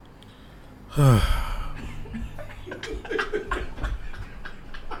I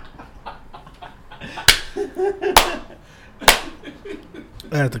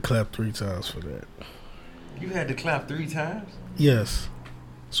had to clap 3 times for that. You had to clap 3 times? Yes.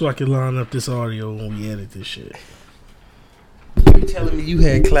 So I could line up this audio when we edit this shit. You telling me you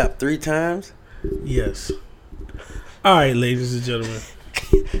had clapped 3 times? Yes. Alright, ladies and gentlemen.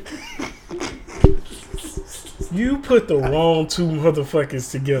 You put the wrong 2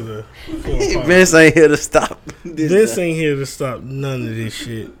 motherfuckers together. Vince ain't here to stop this. Vince ain't here to stop none of this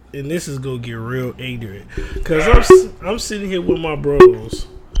shit. And this is gonna get real ignorant. Cause I'm sitting here with my bros.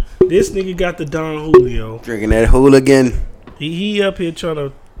 This nigga got the Don Julio. Drinking that hooligan. He up here trying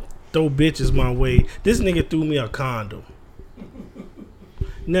to throw bitches my way. This nigga threw me a condom.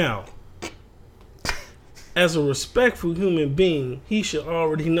 Now, as a respectful human being, he should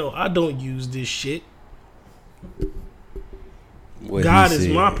already know I don't use this shit. What God is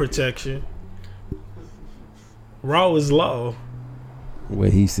my protection. Raw is law. What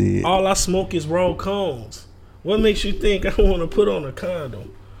he said. All I smoke is raw cones. What makes you think I want to put on a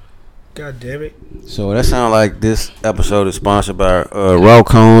condom? God damn it. So that sounds like this episode is sponsored by Raw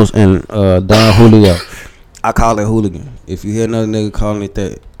Cones and Don Julio. I call it hooligan. If you hear another nigga calling it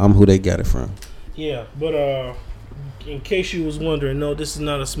that, I'm who they got it from. Yeah, but in case you was wondering, no, this is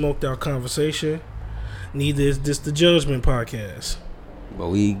not a smoked out conversation. Neither is this the Judgment Podcast. But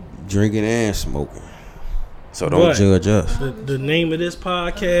we drinking and smoking. So don't judge us. The name of this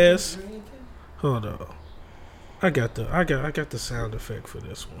podcast. Hold on. I got the sound effect for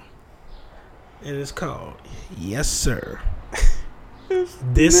this one. And it's called Yes Sir.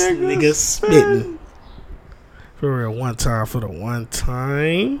 This nigga spittin'. For real, one time for the one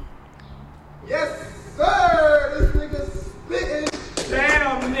time. Yes, sir! This nigga spittin'.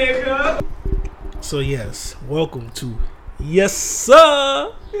 Damn, nigga! So yes, welcome to Yes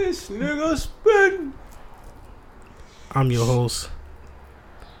Sir! This nigga spittin'. I'm your host,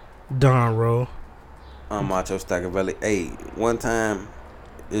 Don Rowe. I'm Macho Staccavelli. Hey, one time,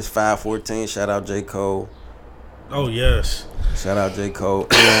 it's 514. Shout out J. Cole. Oh, yes. Shout out J. Cole.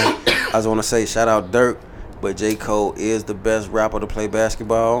 And I just want to say shout out Dirk. But J. Cole is the best rapper to play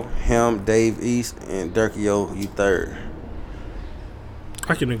basketball. Him, Dave East, and Dirkio, you third.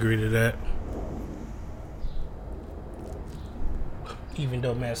 I can agree to that. Even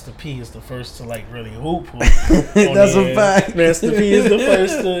though Master P is the first to like really hoop. That's a fact. Master P is the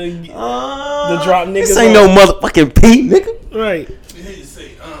first to drop niggas. This ain't no motherfucking P, nigga. Right.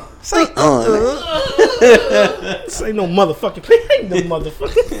 Say This ain't no motherfucking P. Ain't no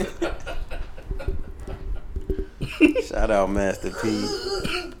motherfucking. Shout out Master P.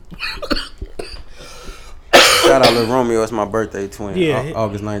 Shout out Lil Romeo. It's my birthday twin. Yeah,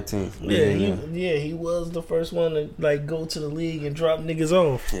 August 19th. He was the first one to like go to the league and drop niggas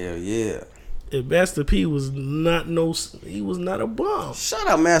off. Hell yeah. And Master P was not a bum. Shout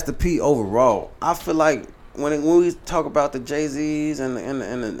out Master P overall. I feel like when we talk about the Jay-Z's and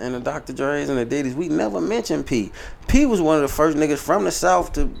the Dr. Dre's and the Diddy's, we never mention P. P was one of the first niggas from the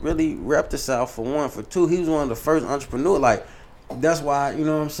South to really rep the South, for one. For two, he was one of the first entrepreneurs. Like, that's why, you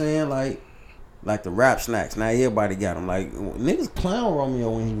know what I'm saying? Like the rap snacks. Now everybody got them. Like, niggas clown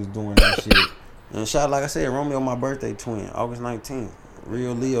Romeo when he was doing that shit. And shout out, like I said, Romeo my birthday twin, August 19th.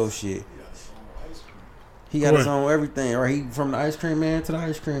 Real Leo shit. He got his own everything, right? He from the ice cream man to the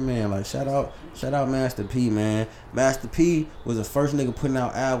ice cream man. Like, shout out Master P, man. Master P was the first nigga putting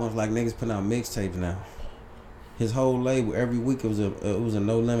out albums like niggas putting out mixtapes now. His whole label, every week it was a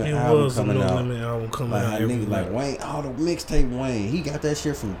No Limit album coming out. Like niggas like Wayne, all the mixtape Wayne. He got that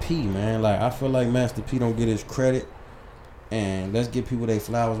shit from P, man. Like, I feel like Master P don't get his credit. And let's give people their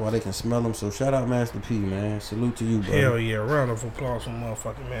flowers while they can smell them. So shout out Master P, man. Salute to you, bro. Hell yeah. Round of applause for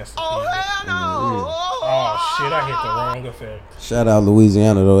motherfucking Master P. Oh, hell no! Oh shit, I hit the wrong effect. Shout out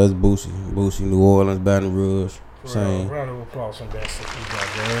Louisiana, though. That's Boosie. Boosie, New Orleans, Baton Rouge. Same. Round of applause for Master P,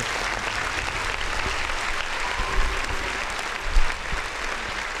 goddamn.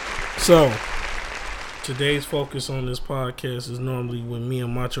 So, today's focus on this podcast is normally when me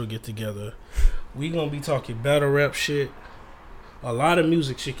and Macho get together. We gonna be talking battle rap shit. A lot of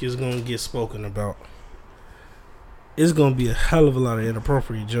music shit is gonna get spoken about. It's gonna be a hell of a lot of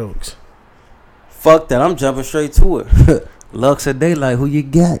inappropriate jokes. Fuck that, I'm jumping straight to it. Lux or Daylight, who you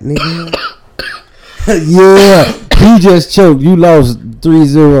got, nigga? Yeah, he just choked. You lost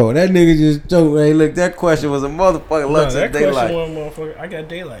 3-0. That nigga just choked. Hey, look, that question was a motherfucking Lux or Daylight. Motherfucker, I got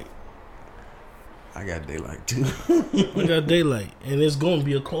Daylight. I got Daylight too. I got Daylight, and it's gonna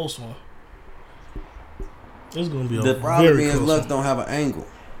be a close one. It's gonna be a the problem very is close Lux one. don't have an angle.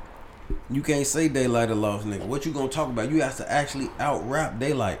 You can't say Daylight or lost, nigga. What you gonna talk about? You have to actually out rap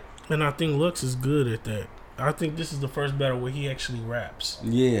Daylight. And I think Lux is good at that. I think this is the first battle where he actually raps.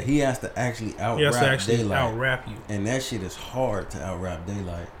 Yeah, he has to actually out He has to rap actually Daylight. out rap you. And that shit is hard to out rap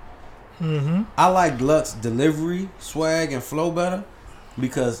Daylight. Mm-hmm. I like Lux delivery, swag, and flow better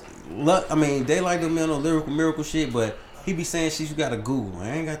because Daylight don't no lyrical miracle shit, but he be saying shit you gotta Google. I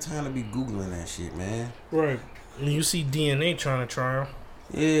ain't got time to be Googling that shit, man. Right. And you see DNA trying to try him.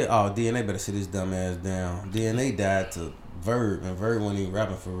 Yeah, DNA better sit his dumb ass down. DNA died to Verb, and Verb wasn't even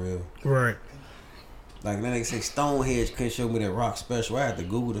rapping for real. Right. Like, then they say Stonehenge couldn't show me that rock special. I had to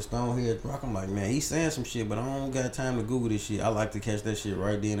Google the Stonehenge rock. I'm like, man, he's saying some shit, but I don't got time to Google this shit. I like to catch that shit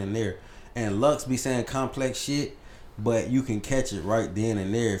right then and there. And Lux be saying complex shit, but you can catch it right then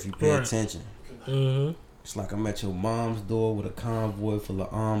and there if you pay attention. Mm-hmm. It's like I'm at your mom's door with a convoy full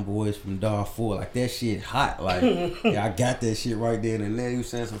of armed boys from Darfur. Like, that shit hot. Like, yeah, I got that shit right then and there. He was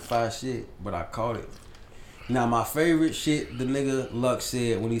saying some fire shit, but I caught it. Now, my favorite shit the nigga Lux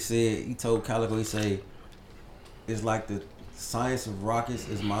said when he told Calico, he say, it's like the science of rockets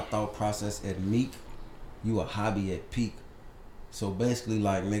is my thought process at meek. You a hobby at peak. So basically,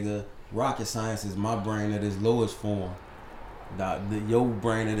 like, nigga, rocket science is my brain at its lowest form. Your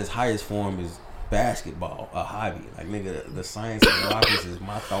brain at its highest form is basketball, a hobby. Like, nigga, the science of rockets is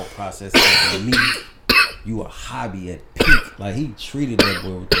my thought process at meek. You a hobby at peak. Like, he treated that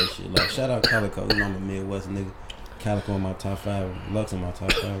boy with that shit. Like, shout out Calico. You know I'm a Midwest nigga. Calico in my top 5. Lux in my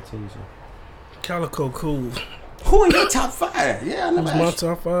top 5 too. So. Calico cool. Who in your top 5? Yeah, I never Who's my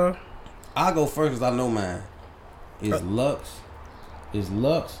top 5? I'll go first because I know mine. It's Lux,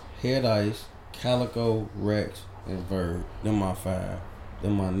 Head Ice, Calico, Rex, and Verb. Them my 5.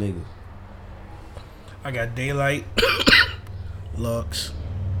 Them my niggas. I got Daylight, Lux,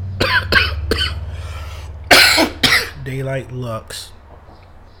 Daylight, Lux.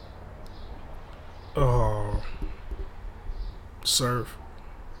 Surf,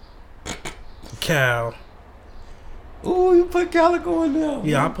 Cal. Ooh, you put Calico in there.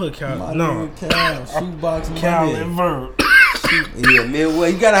 Yeah, I put Cal. My No, Cal, shoebox, Cal money. and Verb. Yeah,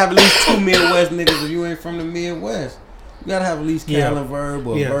 Midwest. You gotta have at least 2 Midwest niggas if you ain't from the Midwest. You gotta have at least Cal and Verb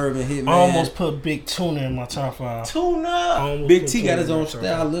or Verb and Hitman. I almost put Big Tuna in my top 5. Tuna. Big T got his own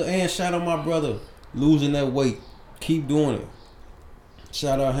style. And shout out my brother losing that weight. Keep doing it.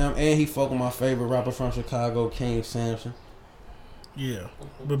 Shout out him. And he fucking my favorite rapper from Chicago, King Samson. Yeah.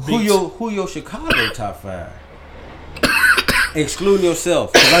 But Who your Chicago top 5? Excluding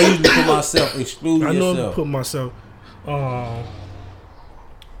yourself. Because I usually put myself excluding yourself. I know I put myself.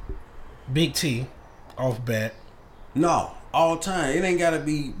 Big T off bat. No, all time. It ain't gotta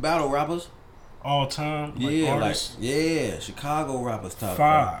be battle rappers. All time. Like Yeah, artists. Chicago rappers top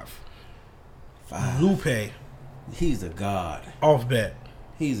 5. Lupe He's a god. off bat.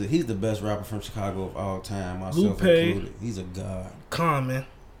 He's the best rapper from Chicago of all time. Myself Lupe, included. He's a god. Common.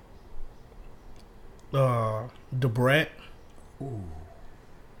 DeBrat. Ooh.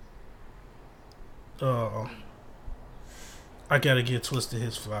 I gotta get Twisted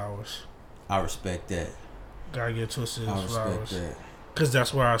his flowers. I respect that. Gotta get Twisted I his respect flowers. that. Cause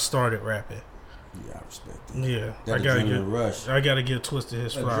that's where I started rapping. Yeah, I respect that. Yeah, That I gotta get. Adrenaline Rush. I gotta get Twisted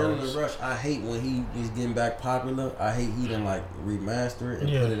his flowers. Adrenaline Rush. I hate when he's getting back popular. I hate he done like remaster it and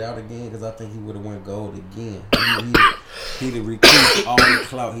put it out again because I think he would have went gold again. He'd have recouped all the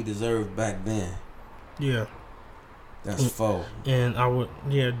clout he deserved back then. Yeah, that's foe. And I would,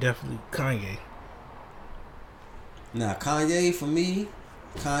 definitely Kanye. Now Kanye for me,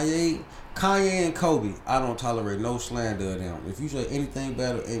 Kanye and Kobe. I don't tolerate no slander of them. If you say anything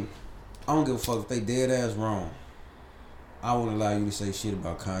better, and I don't give a fuck if they dead ass wrong. I won't allow you to say shit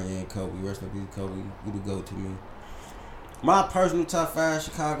about Kanye and Kobe. Rest in peace, Kobe. You the go to me. My personal top 5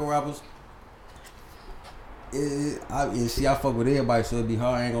 Chicago rappers. I fuck with everybody, so it'd be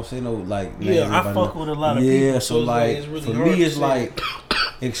hard. I ain't gonna say no like. Yeah, I fuck with a lot of people. Yeah, so like it's really for me, it's like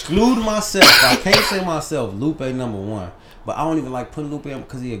exclude myself. I can't say myself. Lupe number 1, but I don't even like putting Lupe on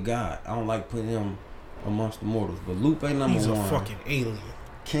because he a god. I don't like putting him amongst the mortals. But Lupe number 1. He's a fucking alien.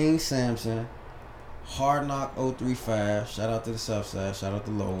 King Samson, Hard Knock 035. Shout out to the South Side. Shout out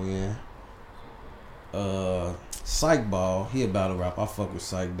to Low End. Psych Ball, he a battle rap. I fuck with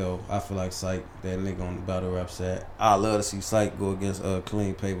Psych though. I feel like Psych, that nigga on the battle rap set. I love to see Psych go against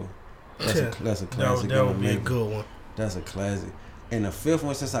Clean Paper. That's a classic. That would be a good one. That's a classic. And the 5th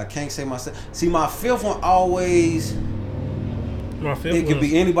one, since I can't say myself. See, my 5th one always. It could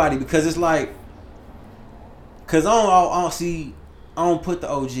be anybody because it's like. Cause I don't put the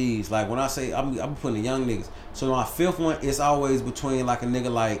OGs. Like when I say I'm putting the young niggas. So my 5th one, it's always between like a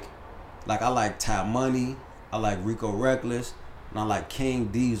nigga like I like Ty Money. I like Rico Reckless, and I like King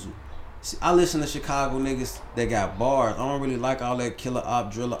Diesel. See, I listen to Chicago niggas that got bars. I don't really like all that killer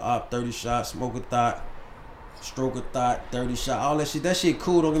op, driller op, 30 shot, smoke a thought, stroke a thought, 30 shot, all that shit. That shit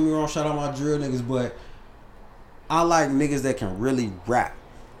cool. Don't get me wrong. Shout out my drill niggas, but I like niggas that can really rap.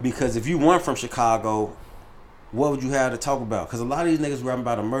 Because if you weren't from Chicago, what would you have to talk about? Because a lot of these niggas rapping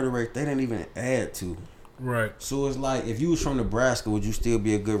about a murder rate they didn't even add to. Right. So it's like, if you was from Nebraska, would you still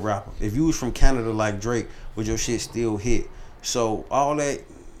be a good rapper? If you was from Canada like Drake, would your shit still hit? So all that,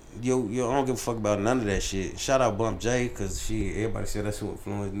 yo, I don't give a fuck about none of that shit. Shout out Bump J, because everybody said that's who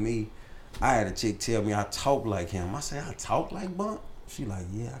influenced me. I had a chick tell me I talk like him. I said, I talk like Bump? She like,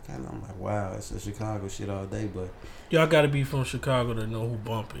 yeah, I kind of. I'm like, wow, it's a Chicago shit all day, but y'all got to be from Chicago to know who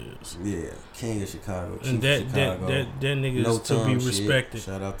Bump is. yeah, king of Chicago, chief And that of Chicago. that nigga No is to be thumb respected. Shit.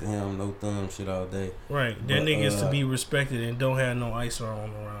 Shout out to him, no thumb shit all day. Right. That But, nigga is to be respected and don't have no ice on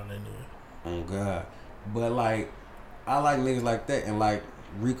around that nigga. Oh God, but like, I like niggas like that, and like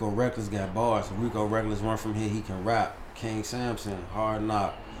Rico Reckless got bars. If Rico Reckless run from here, he can rap. King Samson, Hard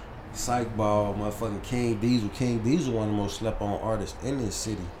Knock, Psych Ball, motherfucking King Diesel. King Diesel, one of the most slept on artists in this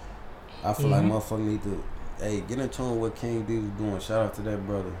city. I feel like motherfucker need to, hey, get in tune with what King Diesel doing. Shout out to that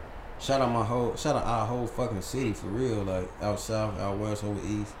brother. Shout out our whole fucking city for real. Like out south, out west, over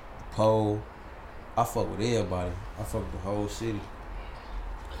east, Pole. I fuck with everybody. I fuck with the whole city.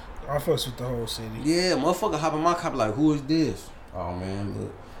 I fucks with the whole city. Yeah, motherfucker hop in my cop like, who is this? Oh man,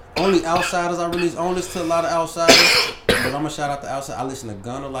 look. Only outsiders I really own this to a lot of outsiders. But I'm gonna shout out the outside. I listen to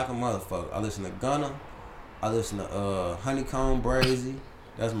Gunna like a motherfucker. I listen to Gunna. I listen to Honeycomb Brazy.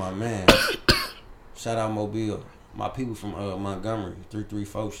 That's my man. Shout out Mobile. My people from Montgomery,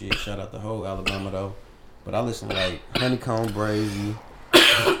 334 shit. Shout out the whole Alabama though. But I listen to like Honeycomb Brazy.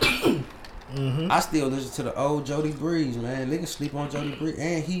 I still listen to the old Jody Breeze, man. Niggas sleep on Jody Breeze,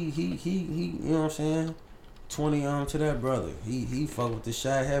 and he, you know what I'm saying? 20 to that brother. He fuck with the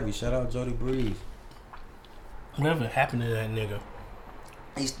shot heavy. Shout out Jody Breeze. Whatever happened to that nigga?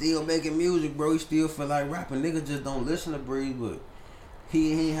 He still making music, bro. He still feel like rapping. Niggas just don't listen to Breeze, but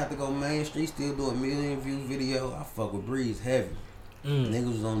he ain't have to go mainstream. He still do a 1 million view video. I fuck with Breeze heavy.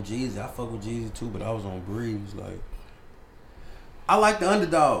 Niggas was on Jeezy. I fuck with Jeezy too, but I was on Breeze. Like, I like the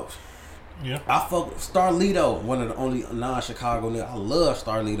underdogs. Yeah. I fuck with Starlito, one of the only non-Chicago niggas. I love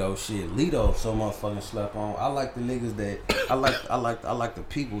Starlito shit. Lito so motherfucking slept on. I like the niggas that I like the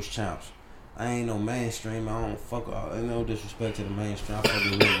people's champs. I ain't no mainstream. I don't fuck. Ain't no disrespect to the mainstream. I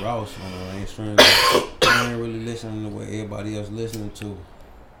fuck with Rick Ross on the mainstream. I ain't really listening to what everybody else listening to.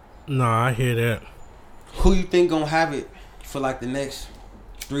 Nah, I hear that. Who you think gonna have it for like the next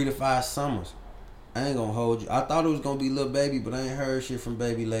 3 to 5 summers? I ain't gonna hold you. I thought it was gonna be Lil Baby, but I ain't heard shit from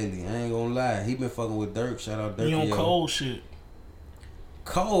Baby lately. I ain't gonna lie. He been fucking with Dirk. Shout out Dirk. He on Cole shit.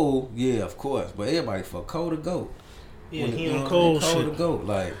 Cole, yeah, of course. But everybody fuck Cole to GOAT. Yeah, he on Cole shit. Cole to GOAT.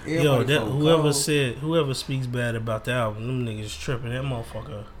 Like, yo, that Cole. whoever speaks bad about the album, them niggas tripping. That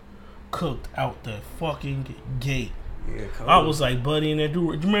motherfucker cooked out the fucking gate. Yeah, Cole. I was like, buddy, and that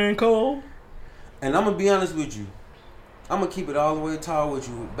dude, man, Cole. And I'm gonna be honest with you. I'm gonna keep it all the way tall with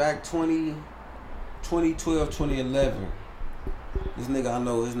you. Back 2012, 2011, this nigga I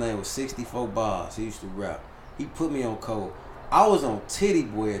know, his name was 64 Bars. He used to rap. He put me on Cole. I was on Titty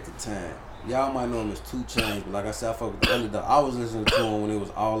Boy at the time. Y'all might know him as 2 Chainz, but like I said, I fuck with the underdog. I was listening to him when it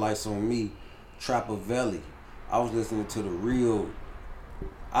was All Lights on Me, Trapper Valley. I was listening to the real.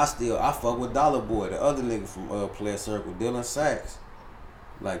 I fuck with Dollar Boy, the other nigga from Player Circle, Dylan Sachs.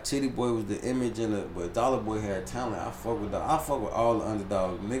 Like, Titty Boy was the image, but Dollar Boy had talent. I fuck with all the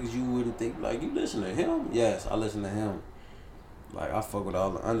underdogs. Niggas you wouldn't think, like, you listen to him? Yes, I listen to him. Like, I fuck with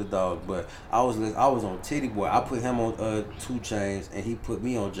all the underdogs, but I was on Titty Boy. I put him on 2 Chainz, and he put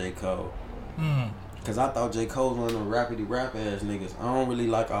me on J. Cole. Cause I thought J. Cole was one of them rapidy rap ass niggas. I don't really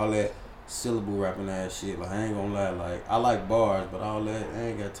like all that syllable rapping ass shit. Like, I ain't gonna lie. Like, I like bars, but all that, I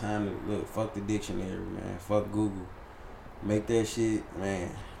ain't got time to look. Fuck the dictionary, man. Fuck Google. Make that shit, man.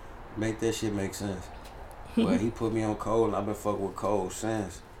 Make that shit make sense. But he put me on Cole, and I've been fucking with Cole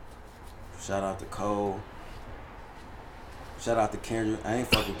since. Shout out to Cole. Shout out to Kendrick. I ain't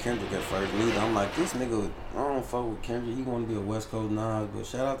fuck with Kendrick at first neither. I'm like, this nigga, I don't fuck with Kendrick. He want to be a West Coast Nas, but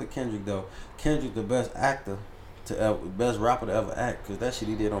shout out to Kendrick though. Kendrick the best actor best rapper to ever act, cause that shit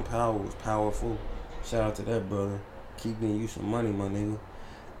he did on Power was powerful. Shout out to that brother. Keep getting you some money, my nigga.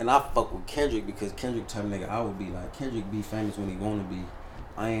 And I fuck with Kendrick because Kendrick type of nigga I would be like. Kendrick be famous when he want to be.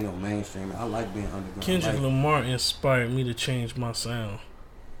 I ain't no mainstream. I like being underground. Kendrick like, Lamar inspired me to change my sound.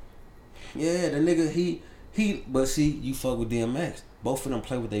 Yeah, the nigga but see, you fuck with DMX. Both of them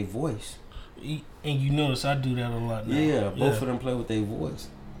play with their voice. And you notice I do that a lot now. Yeah, both of them play with their voice.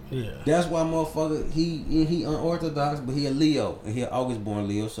 Yeah. That's why motherfucker, he unorthodox, but he a Leo. And he an August born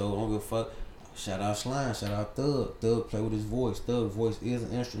Leo, so don't give a fuck. Shout out Slime, shout out Thug. Thug play with his voice. Thug voice is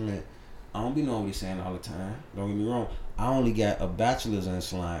an instrument. I don't be knowing what he's saying all the time. Don't get me wrong. I only got a bachelor's in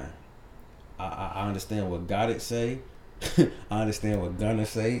slime. I understand what God it say. I understand what Gunna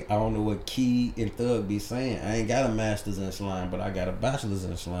say. I don't know what Key and Thug be saying. I ain't got a master's in slime, but I got a bachelor's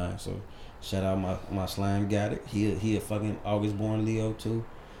in slime. So shout out my slime got it. He a fucking August born Leo too.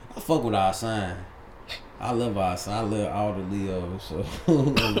 I fuck with our sign. I love our sign. I love all the Leos. So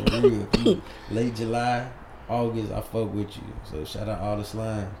real, late July, August, I fuck with you. So shout out all the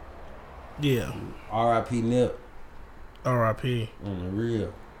slime. Yeah. R.I.P. Nip. R.I.P. On the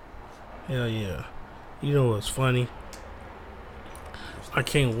real. Hell yeah. You know what's funny? I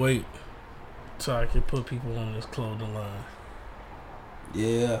can't wait till I can put people on this clothing line.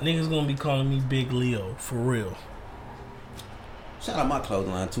 Yeah. Niggas gonna be calling me Big Leo, for real. Shout out my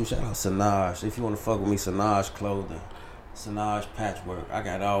clothing line too. Shout out Sanaj. If you want to fuck with me, Sanaj clothing. Sanaj patchwork. I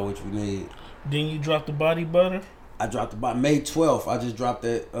got all what you need. Then you drop the body butter? I dropped about May 12th. I just dropped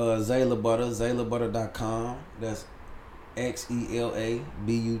that Zayla Butter, ZaylaButter.com. That's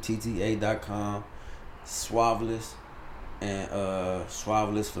XELABUTTA.com. Suaveless and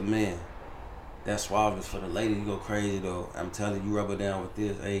Suaveless for men. That's Suaveless for the lady. You go crazy though. I'm telling you, rub her down with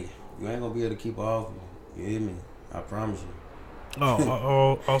this. Hey, you ain't gonna be able to keep her off me. You hear me? I promise you.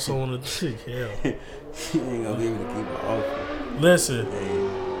 Oh, also want to hell. You ain't gonna be able to keep her off me. Listen. Hey.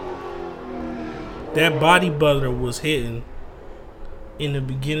 That body butter was hitting in the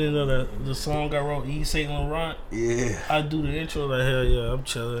beginning of the song I wrote, Yves Saint Laurent. Yeah. I do the intro like, hell yeah, I'm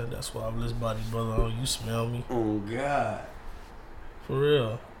chilling. That's why I'm this body butter on. You smell me. Oh, God. For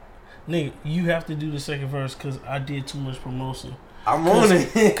real. Nigga, you have to do the second verse because I did too much promotion. I'm on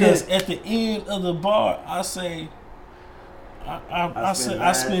it. Because at the end of the bar, I say, I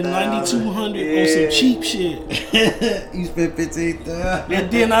spent $9,200 on some cheap shit. You spent $15,000. And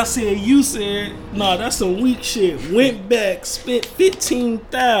then I said, you said, nah, that's some weak shit. Went back, spent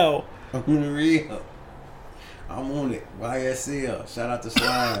 $15,000. I'm on the real. I'm on it. YSL. Shout out to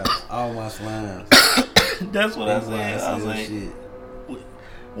Slimes. All my Slimes. That's what I said. I was like, shit.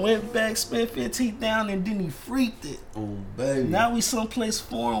 Went back, spent $15,000, and then he freaked it. Oh, baby. Now we someplace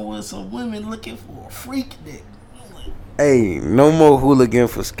foreign with some women looking for a freak dick. Hey, no more hooligan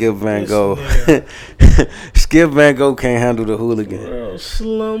for Skip Van Gogh. Skip Van Gogh can't handle the hooligan. Bro,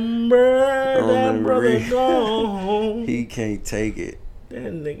 slumber, that brother gone. He can't take it.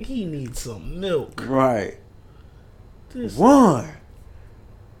 That nigga, he needs some milk. Right. This 1,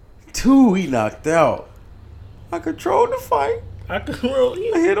 2, he knocked out. I controlled the fight. I could roll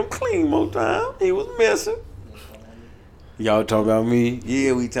you. I hit him clean more time. He was missing. Y'all talking about me?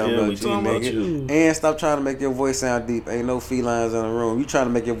 Yeah, we talking about you, nigga. And stop trying to make your voice sound deep. Ain't no felines in the room. You trying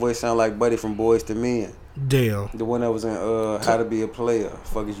to make your voice sound like Buddy from Boys to Men. Damn. The one that was in How to Be a Player.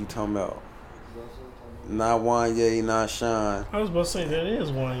 Fuck is you talking about? Not Wanye, not Sean. I was about to say that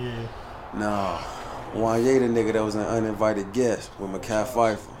is one year. Nah. Wanye the nigga that was an uninvited guest with Mackay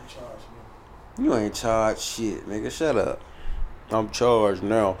Pfeiffer. You ain't charged shit, nigga. Shut up. I'm charged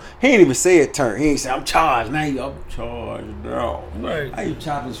now. He ain't even say it turn. He ain't say I'm charged now. I'm charged now. Right. How you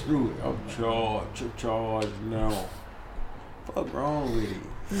chop and screw it? I'm charged. You're charged now. Fuck wrong with you?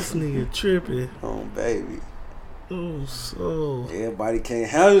 This nigga tripping. Oh, baby. Oh, so. Everybody can't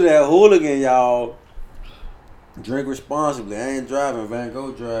handle that hooligan, y'all. Drink responsibly. I ain't driving. Van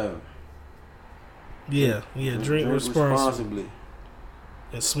Gogh driving. Yeah. Drink responsibly.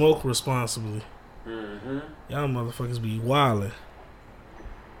 And smoke responsibly. Mm-hmm. Y'all motherfuckers be wildin'.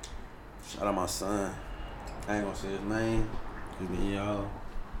 Shout out my son. I ain't gonna say his name. Cause then y'all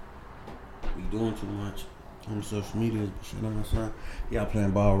be doing too much on the social media. Shout out my son. Y'all playing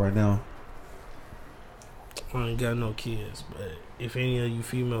ball right now. I ain't got no kids, but if any of you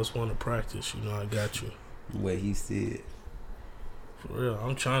females want to practice, you know I got you. What he said. For real,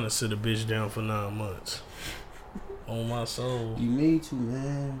 I'm trying to sit a bitch down for 9 months. On my soul. You need to,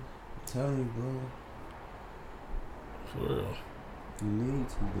 man. I'm telling you, bro. For real. You need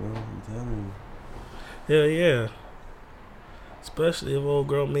to, bro. I'm telling you. Hell yeah. Especially if old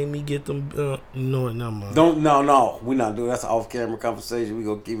girl made me get them. You know what? Never mind. No. We not doing that's an off-camera conversation. We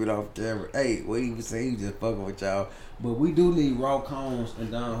gonna keep it off camera. Hey, what he was saying, he just fucking with y'all. But we do need Raw Combs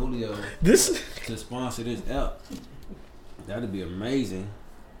and Don Julio to sponsor this app. That'd be amazing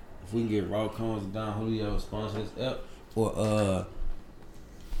if we can get Raw Combs and Don Julio to sponsor this app. Or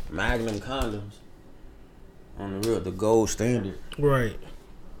Magnum condoms. On the real, the gold standard. Right.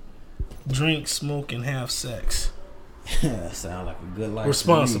 Drink, smoke, and have sex. Sound like a good life.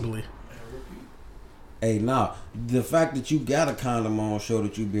 Responsibly. Hey, nah. The fact that you got a condom on show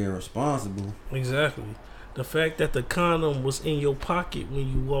that you being responsible. Exactly. The fact that the condom was in your pocket when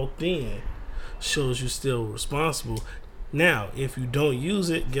you walked in shows you still responsible. Now, if you don't use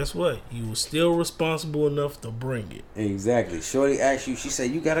it, guess what? You were still responsible enough to bring it. Exactly. Shorty asked you, she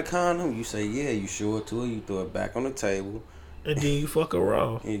said, you got a condom? You say, yeah. You show it to her. You throw it back on the table. And then you fuck her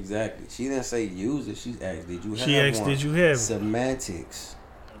raw. Exactly. She didn't say use it. She asked, did you have She asked, one? did you have it? Semantics.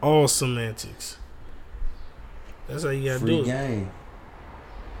 All semantics. That's how you gotta Free do it. game.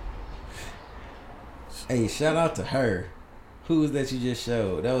 Hey, shout out to her. Who was that you just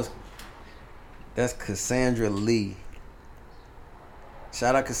showed? That's Cassandra Lee.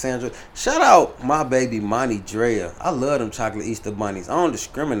 Shout out Cassandra. Shout out my baby Monty Drea. I love them chocolate Easter bunnies. I don't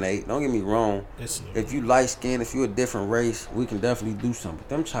discriminate. Don't get me wrong. If you light skinned, if you a different race, we can definitely do something. But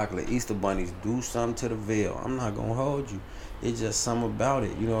them chocolate Easter bunnies do something to the veil. I'm not gonna hold you. It's just something about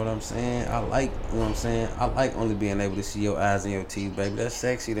it. You know what I'm saying? I like, you know what I'm saying? I like only being able to see your eyes and your teeth, baby. That's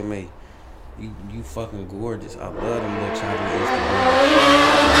sexy to me. You fucking gorgeous. I love them little chocolate Easter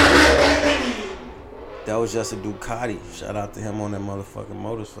bunnies. That was just a Ducati. Shout out to him on that motherfucking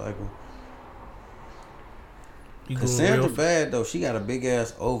motorcycle. Cassandra bad though. She got a big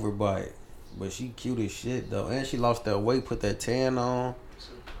ass overbite, but she cute as shit though, and she lost that weight, put that tan on.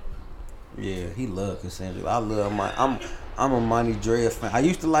 Yeah, he love Cassandra. I love I'm a Monty Drea fan. I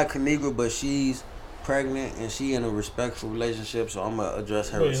used to like Kanigra, but she's pregnant and she in a respectful relationship, so I'm gonna address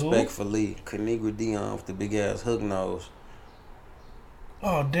her respectfully. Kanigra Dion with the big ass hook nose.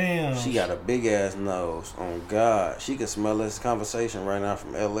 Oh damn! She got a big ass nose. Oh God, she can smell this conversation right now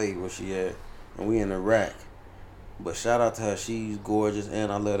from LA where she at, and we in Iraq. But shout out to her, she's gorgeous,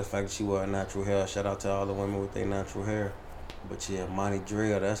 and I love the fact that she wear natural hair. Shout out to all the women with their natural hair. But yeah, Monty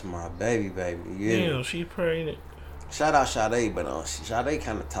Drill, that's my baby. Yeah. Damn, she pregnant. Shout out Sade, but Sade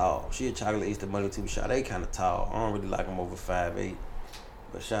kind of tall. She a chocolate Easter bunny too. Sade kind of tall. I don't really like them over 5'8".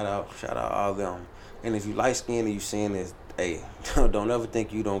 But shout out all them. And if you light skinned and you seeing this, hey, don't ever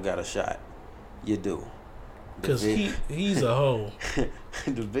think you don't got a shot. You do. Cause he's a hoe.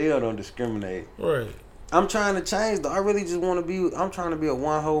 The bill don't discriminate. Right. I'm trying to change though. I really just want to be. I'm trying to be a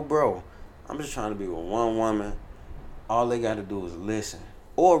one hoe bro. I'm just trying to be with one woman. All they got to do is listen.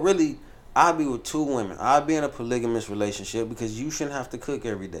 Or really, I'll be with two women. I'll be in a polygamous relationship because you shouldn't have to cook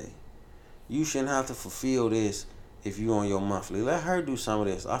every day. You shouldn't have to fulfill this if you on your monthly. Let her do some of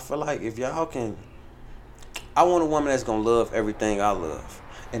this. I feel like if y'all can, I want a woman that's gonna love everything I love.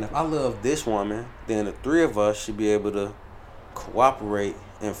 And if I love this woman, then the three of us should be able to cooperate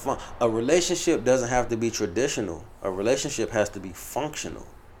and fun. A relationship doesn't have to be traditional. A relationship has to be functional.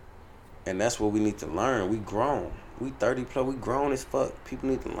 And that's what we need to learn. We grown. We 30 plus. We grown as fuck. People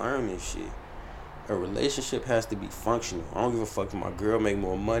need to learn this shit. A relationship has to be functional. I don't give a fuck if my girl make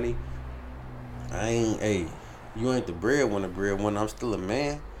more money. You ain't the breadwinner. I'm still a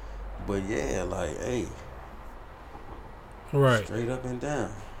man. But yeah, like, hey. Right. Straight up and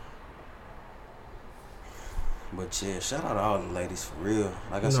down. But yeah, shout out to all the ladies for real.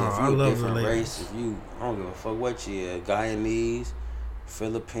 Like I said, if you a different race, I don't give a fuck what you is, Guyanese,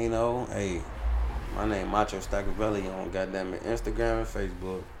 Filipino, hey, my name Macho Staccavelli on goddamn it, Instagram and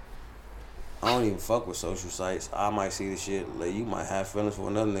Facebook. I don't even fuck with social sites. I might see the shit, like you might have feelings for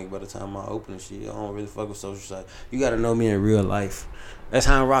another nigga by the time I open the shit. I don't really fuck with social sites. You gotta know me in real life. That's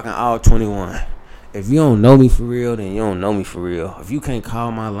how I'm rocking all 21. If you don't know me for real, then you don't know me for real. If you can't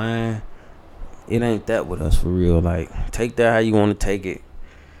call my line, it ain't that with us for real. Like, take that how you want to take it.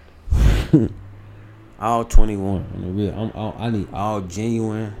 All 21 in the real. I need all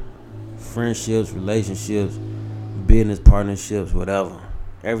genuine friendships, relationships, business partnerships, whatever.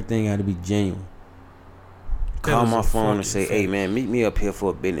 Everything got to be genuine. Call my phone and say, hey man, meet me up here for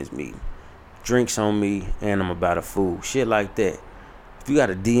a business meeting. Drinks on me, and I'm about to food. Shit like that. If you got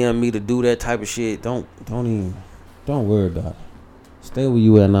to DM me to do that type of shit, don't worry about it. Stay where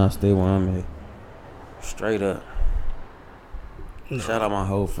you at now. Stay where I'm at. Straight up. No. Shout out my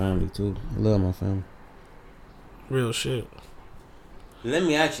whole family too. I love my family. Real shit. Let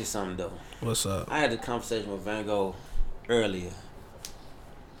me ask you something though. What's up? I had a conversation with Van Gogh earlier.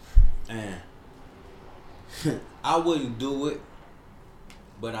 And I wouldn't do it,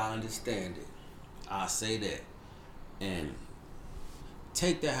 but I understand it. I'll say that. And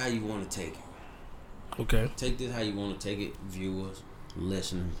take that how you want to take it. Okay. Take this how you want to take it, viewers,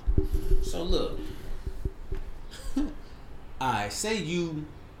 listeners. So look. Alright, say you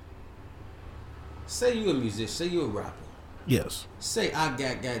a musician, say you a rapper. Yes. Say I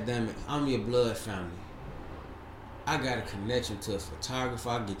got, goddammit, I'm your blood family. I got a connection to a photographer.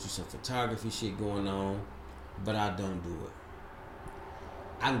 I get you some photography shit going on, but I don't do it.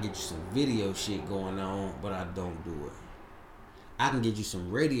 I can get you some video shit going on, but I don't do it. I can get you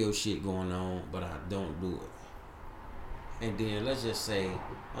some radio shit going on, but I don't do it. And then let's just say,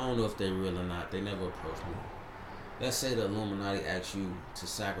 I don't know if they're real or not. They never approached me. Let's say the Illuminati asks you to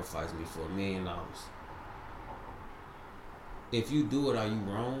sacrifice me for $1 million. If you do it, are you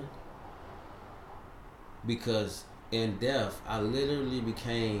wrong? Because in death, I literally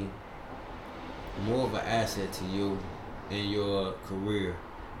became more of an asset to you in your career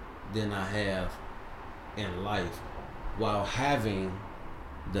than I have in life, while having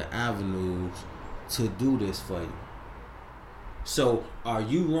the avenues to do this for you. So, are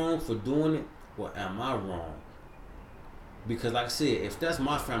you wrong for doing it, or am I wrong? Because like I said, if that's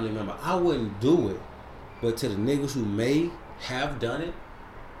my family member, I wouldn't do it. But to the niggas who may have done it,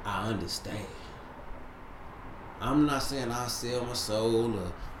 I understand. I'm not saying I sell my soul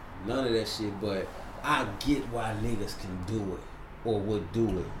or none of that shit, but I get why niggas can do it or would do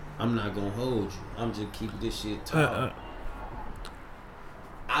it. I'm not gonna hold you. I'm just keeping this shit talk.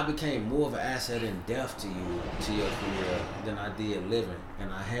 I became more of an asset in death to you, to your career, than I did living,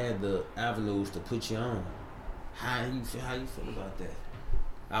 and I had the avenues to put you on. How you feel about that?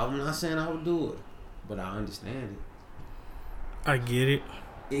 I'm not saying I would do it, but I understand it. I get it.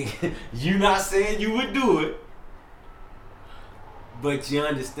 You not saying you would do it, but you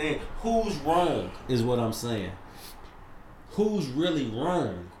understand. Who's wrong is what I'm saying. Who's really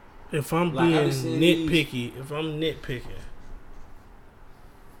wrong? If I'm being nitpicky, if I'm nitpicking,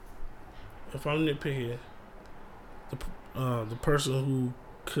 the person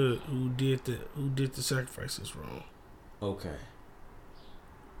who did the sacrifice is wrong. Okay.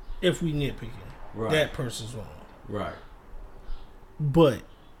 If we nitpicking, right, that person's wrong. Right. But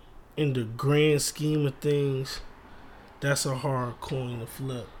in the grand scheme of things, that's a hard coin to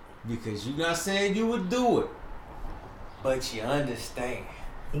flip. Because you're not saying you would do it, but you understand.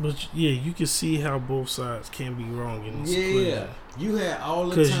 But yeah, you can see how both sides can be wrong in this equation. Yeah, you had all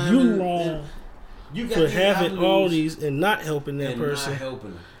the time. Because you wrong for having all these and not helping that person. Not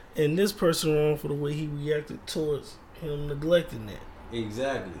helping him. And this person wrong for the way he reacted towards him neglecting that.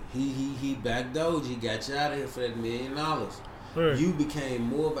 Exactly. He backdoored you, got you out of here for that $1 million. Right. You became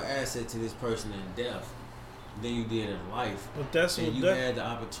more of an asset to this person in death than you did in life. But that's and what you had the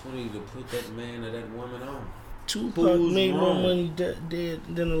opportunity to put that man or that woman on. Tupac made more money dead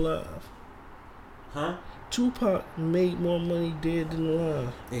than alive. Huh? Tupac made more money dead than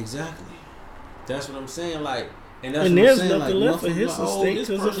alive. Exactly. That's what I'm saying. Like, and there's nothing like, left for his estate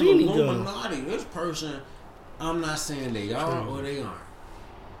because of any gun. This person, I'm not saying they are or they aren't.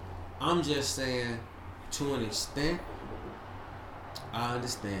 I'm just saying, to an extent, I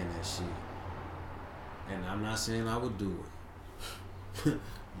understand that shit, and I'm not saying I would do it.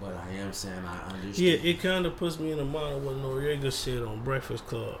 But I am saying I understand. Yeah, it kind of puts me in the mind of what Noriega said on Breakfast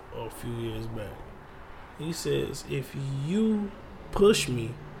Club a few years back. He says, if you push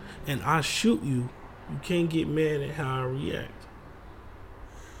me and I shoot you, you can't get mad at how I react.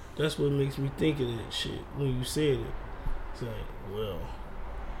 That's what makes me think of that shit when you said it. It's like, well,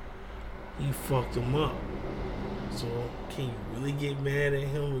 you fucked him up. So can you really get mad at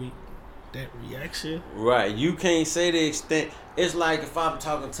him that reaction? Right. You can't say the extent. It's like if I'm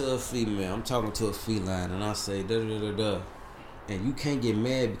talking to a female, I'm talking to a feline, and I say da da da da, and you can't get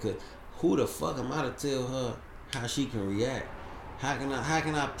mad because who the fuck am I to tell her how she can react? How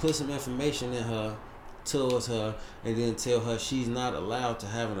can I put some information in her towards her and then tell her she's not allowed to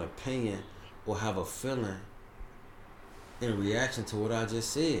have an opinion or have a feeling in reaction to what I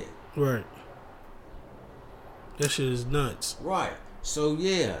just said? Right. That shit is nuts. Right. So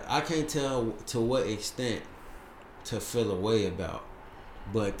yeah, I can't tell to what extent to feel a way about,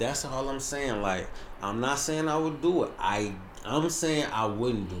 but that's all I'm saying. Like, I'm not saying I would do it. I'm saying I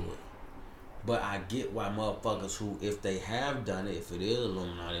wouldn't do it, but I get why motherfuckers who, if they have done it, if it is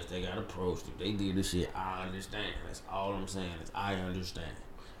Illuminati, if they got approached, if they did this shit, I understand. That's all I'm saying is I understand.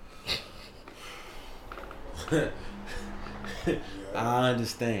 I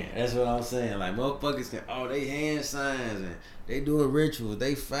understand. That's what I'm saying. Like, motherfuckers can, they hand signs and they doing rituals,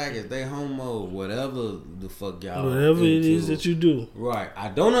 they faggots, they homo, whatever the fuck y'all. Whatever it is that you do. Right. I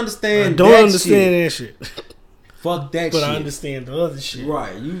don't understand. That shit. Fuck that shit. But I understand the other shit.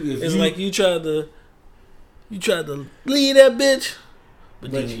 Right. It's like you tried to leave that bitch,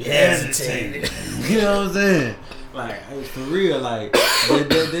 but then you hesitated. You know what I'm saying? Like, for real, like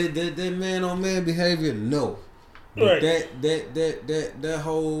that man on man behavior, no. But right. that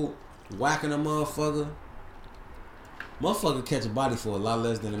whole whacking a motherfucker catch a body for a lot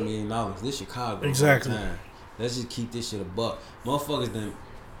less than $1 million. This Chicago. Exactly. Let's just keep this shit a buck. Motherfuckers done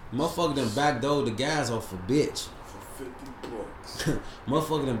backdoored the guys off for bitch. For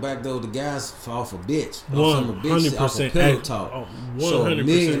Motherfucker done backdoor the guys off a bitch. 100% pillow talk. 100% So $1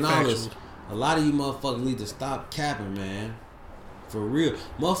 million. factual. A lot of you motherfuckers need to stop capping, man. For real.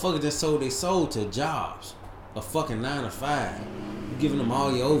 Motherfuckers just sold their soul to jobs. A fucking 9 to 5. You giving them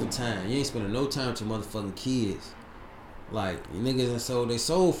all your overtime. You ain't spending no time with your motherfucking kids. Like, you niggas done sold their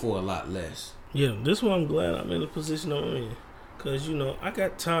soul for a lot less. Yeah, this is why I'm glad I'm in the position I'm in. Because, you know, I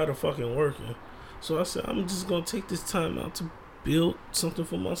got tired of fucking working. So I said, I'm just going to take this time out to build something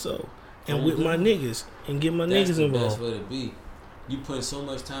for myself. And with my niggas. And get my niggas involved. That's the best way to be. You putting so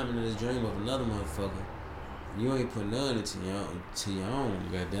much time into this dream of another motherfucker. You ain't put none into your own.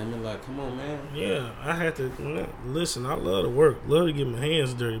 Goddamn it. Like, come on, man. Yeah, I had to. Listen, I love to work. Love to get my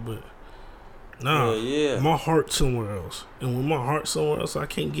hands dirty. But, nah. Yeah. My heart's somewhere else. And when my heart's somewhere else, I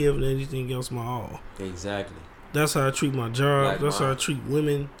can't give anything else my all. Exactly. That's how I treat my job. Like that's how I treat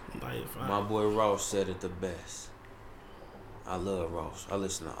women. Like my boy Ross said it the best. I love Ross. I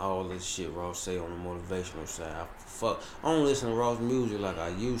listen to all this shit Ross say on the motivational side. I don't listen to Ross music like I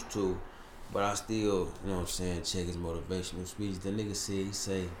used to, but I still, you know what I'm saying, check his motivational speech. The nigga said, he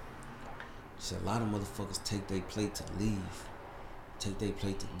said a lot of motherfuckers take their plate to leave, take their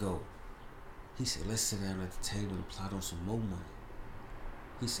plate to go. He said, let's sit down at the table and plot on some more money.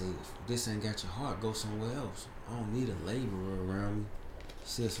 He said, if this ain't got your heart, go somewhere else. I don't need a laborer around me. He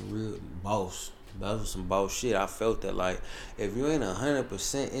said some real boss. That was some boss shit. I felt that, like, if you ain't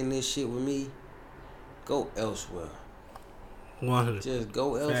 100% in this shit with me, go elsewhere. 100. Just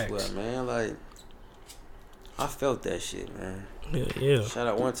go elsewhere, Facts. man. Like, I felt that shit, man. Yeah. Shout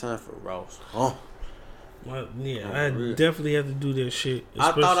out one time for Ross. Oh. I definitely have to do that shit.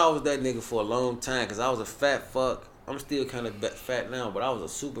 I thought I was that nigga for a long time because I was a fat fuck. I'm still kind of fat now, but I was a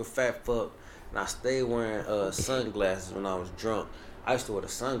super fat fuck. And I stayed wearing sunglasses when I was drunk. I used to wear the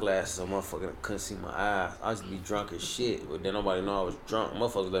sunglasses so motherfucker couldn't see my eyes. I used to be drunk as shit, but then nobody know I was drunk.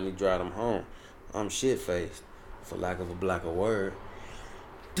 Motherfuckers let me drive them home. I'm shit-faced, for lack of a blacker word.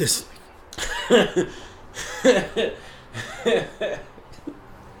 This.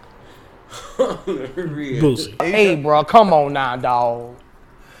 Real. Hey, bro, come on now, dog.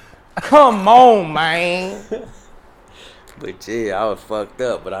 Come on, man. But yeah, I was fucked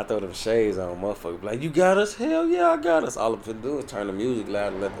up, but I throw them shades on, motherfucker. Like, you got us? Hell yeah, I got us. All I'm finna do is turn the music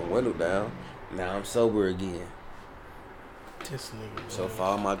loud and let the window down. Now I'm sober again. This nigga. So for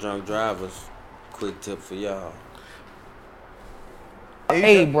all my drunk drivers, quick tip for y'all.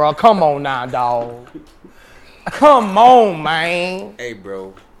 Hey, bro, come on now, dog. Come on, man. Hey,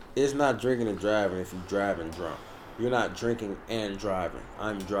 bro, it's not drinking and driving if you're driving drunk. You're not drinking and driving.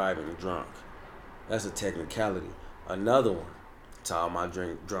 I'm driving drunk. That's a technicality. Another one to all my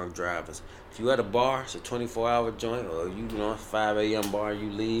drunk drivers. If you at a bar, it's a 24-hour joint, or you know, 5 a.m. bar, you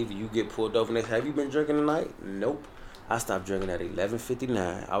leave, you get pulled over next. Have you been drinking tonight? Nope. I stopped drinking at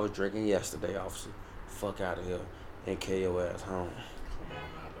 11:59. I was drinking yesterday, officer. Fuck out of here and carry your ass home.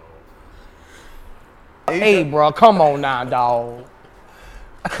 Hey, bro, come on now, dog.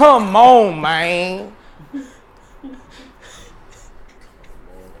 Come on, man.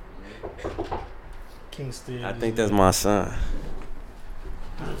 I think that's my son.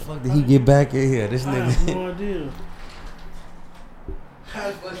 How the fuck did he get back in here? This nigga. I have no idea.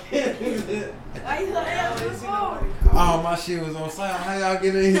 Oh, my shit was on silent. How y'all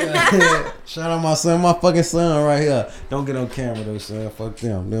get in here? Shout out my son, my fucking son right here. Don't get on camera though, son. Fuck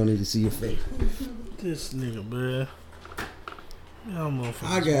them. They don't need to see your face. This nigga, man. Y'all motherfuckers.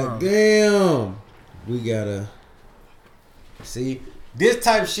 I got damn. We gotta see this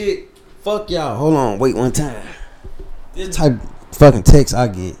type shit. Fuck y'all. Hold on. Wait one time. This type fucking text I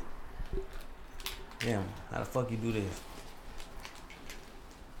get. Damn. How the fuck you do this?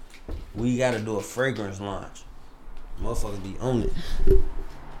 We gotta do a fragrance launch. Motherfuckers be on it.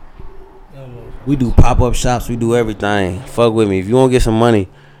 We do pop-up shops. We do everything. Fuck with me. If you want to get some money,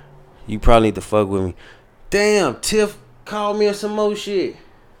 you probably need to fuck with me. Damn, Tiff called me on some more shit.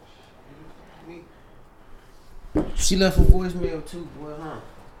 She left a voicemail too, boy, huh?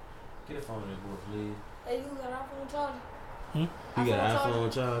 Get a phone to this boy, please. Hey, you got an iPhone charger? You got an iPhone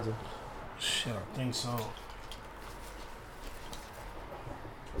charger? Shit, I think so.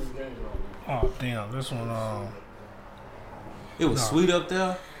 Oh, damn. This one, It was sweet up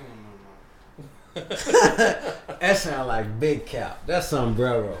there. That sound like Big Cap. That's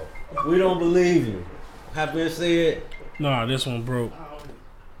sombrero. We don't believe you. Have been said. nah, this one broke.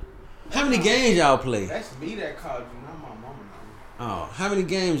 How many games y'all play? That's me that called you, not my mama. Oh, how many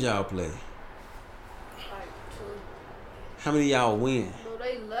games y'all play? Like, two. How many y'all win? No,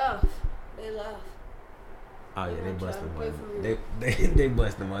 they left. They left. Oh yeah, they bust them Play other. for real. They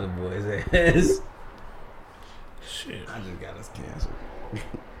bust them other boys' ass. Shit. I just got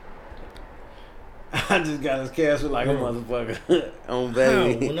us canceled. Like a motherfucker on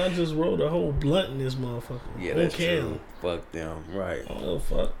baby. When I just rolled a whole blunt in this motherfucker. Yeah, that's true. Fuck them. Right. Oh,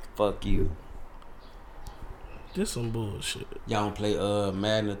 fuck. Fuck you. This some bullshit. Y'all don't play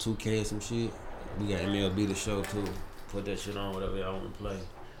Madden or 2K or some shit? We got MLB the show too. Put that shit on, whatever y'all want to play.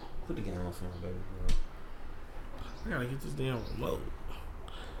 Put the game on film, baby. I gotta get this damn remote.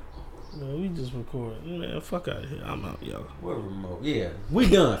 Man, we just recording. Man, fuck out of here. I'm out, y'all. What remote? Yeah. We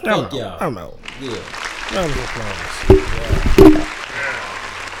done. Fuck y'all. I'm out. Yeah. Round of applause.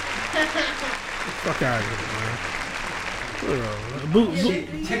 Fuck out of here, man.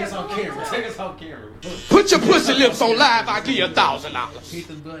 Take us on camera. Put your pussy lips on live, I'll give you $1,000. Hit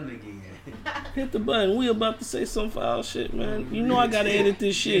the button again. Hit the button. We about to say some foul shit, man. You know I gotta edit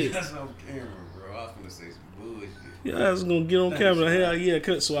this shit. That's on camera, bro. I was gonna say some bullshit. Yeah, I was gonna get on camera. Hell yeah,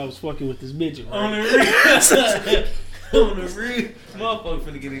 cut. So I was fucking with this bitch. Right? On the real. Motherfucker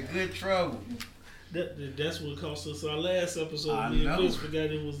finna get in good trouble. That's what cost us our last episode. I Me and know. Bitch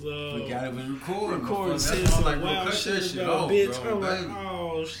forgot it was recording. Recording, said some wild shit about a bitch. I'm like,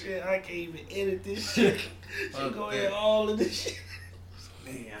 oh shit, I can't even edit this shit. She go ahead all of this shit.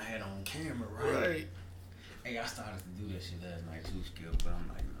 Man, I had on camera, right? Hey, I started to do that shit last night too, Skip, but I'm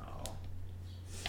like,